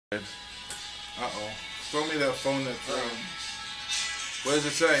Uh-oh. Throw me that phone that's what does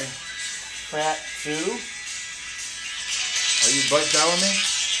it say? Fat 2. Are you butt dialing me?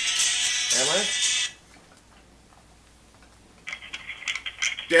 Am I?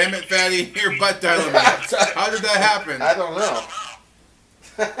 Damn it, fatty, you're butt dialing me. How did that happen? I don't know.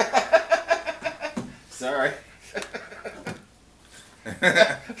 Sorry.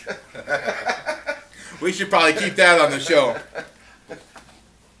 We should probably keep that on the show.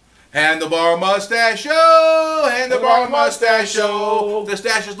 Handlebar mustache show, handlebar mustache show. The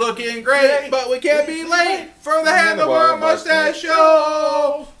stash is looking great, but we can't be late for the handlebar mustache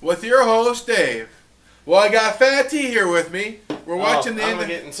show with your host Dave. Well, I got Fatty here with me. We're watching the. I'm gonna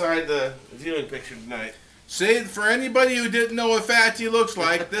get inside the viewing picture tonight. See, for anybody who didn't know what Fatty looks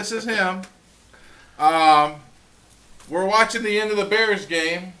like, this is him. We're watching the end of the Bears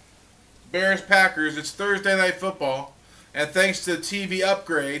game, Bears-Packers. It's Thursday Night Football, and thanks to the TV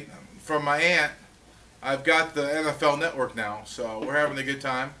upgrade from my aunt, I've got the NFL Network now, so we're having a good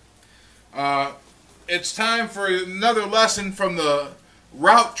time. It's time for another lesson from the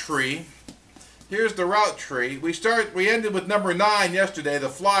route tree. Here's the route tree. We ended with number 9 yesterday, the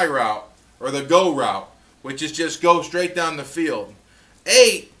fly route, or the go route, which is just go straight down the field.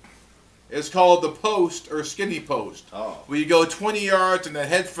 8 is called the post or skinny post, where you go 20 yards and then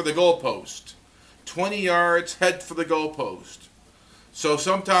head for the goal post. 20 yards, head for the goal post. So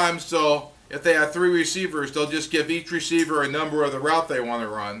sometimes, if they have 3 receivers, they'll just give each receiver a number of the route they want to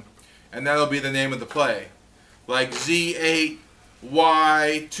run, and that'll be the name of the play. Like Z8,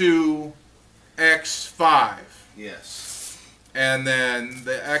 Y2, X5. Yes. And then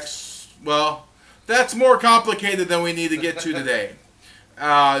the X, well, that's more complicated than we need to get to today.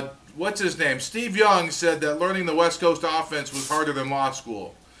 What's his name? Steve Young said that learning the West Coast offense was harder than law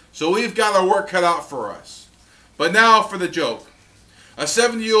school. So we've got our work cut out for us. But now for the joke. A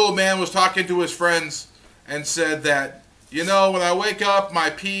 70-year-old man was talking to his friends and said that, you know, when I wake up, my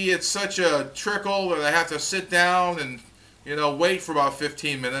pee, it's such a trickle that I have to sit down and, you know, wait for about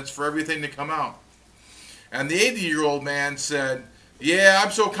 15 minutes for everything to come out. And the 80-year-old man said, yeah,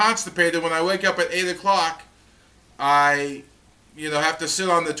 I'm so constipated when I wake up at 8 o'clock, I, you know, have to sit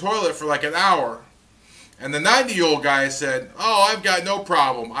on the toilet for like an hour. And the 90-year-old guy said, oh, I've got no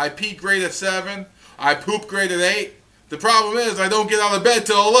problem. I pee great at 7. I poop great at 8. The problem is I don't get out of bed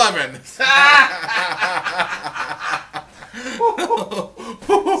till 11.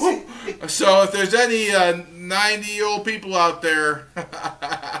 So if there's any 90-year-old people out there,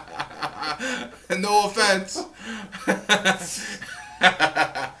 no offense,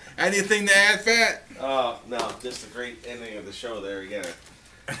 anything to add, Fat? Oh, no, just a great ending of the show there again.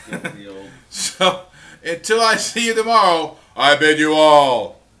 So, until I see you tomorrow, I bid you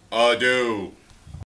all adieu.